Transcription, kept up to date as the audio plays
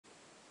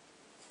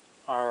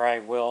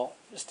Alright, Will,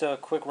 just a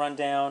quick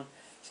rundown.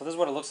 So this is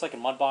what it looks like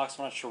in Mudbox.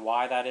 I'm not sure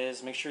why that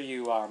is. Make sure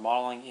you are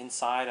modeling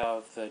inside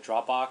of the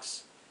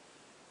Dropbox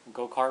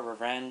Go-Kart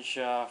Revenge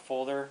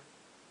folder,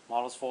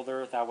 models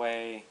folder. That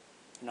way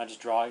you're not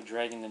just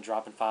dragging and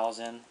dropping files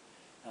in.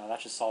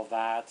 That should solve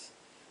that.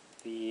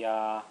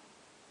 The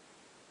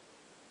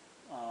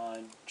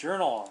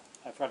journal,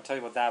 I forgot to tell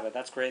you about that, but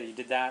that's great that you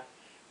did that.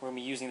 We're going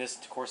to be using this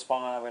to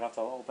correspond. We don't have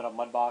to open up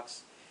Mudbox.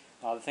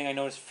 The thing I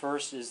noticed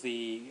first is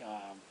the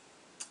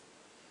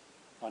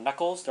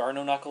knuckles. There are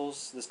no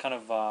knuckles. This kind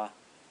of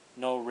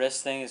no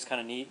wrist thing is kind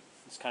of neat.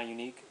 It's kind of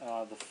unique.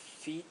 The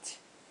feet,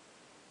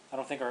 I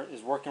don't think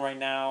is working right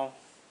now.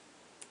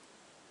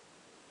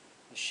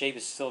 The shape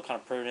is still kind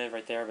of primitive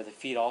right there, but the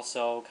feet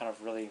also kind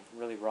of really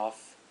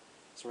rough.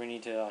 So we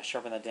need to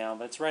sharpen that down.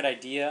 But it's the right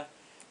idea.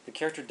 The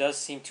character does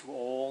seem too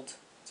old.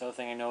 That's the other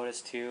thing I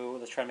noticed too.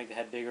 Let's try to make the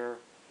head bigger.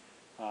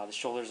 The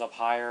shoulders up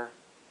higher.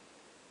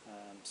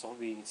 So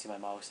hopefully you can see my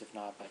mouse. If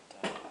not,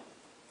 but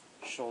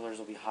shoulders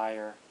will be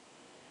higher.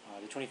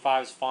 The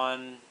 25 is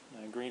fun.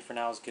 Green for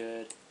now is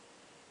good.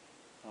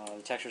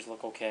 The textures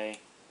look okay.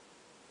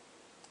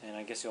 And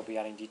I guess you'll be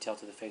adding detail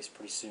to the face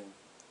pretty soon.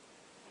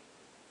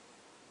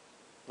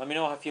 Let me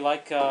know if you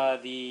like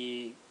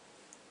the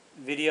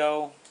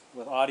video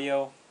with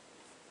audio.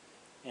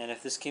 And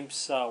if this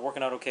keeps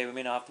working out okay, we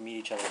may not have to meet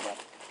each other.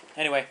 But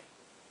anyway,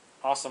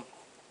 awesome.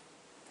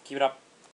 Keep it up.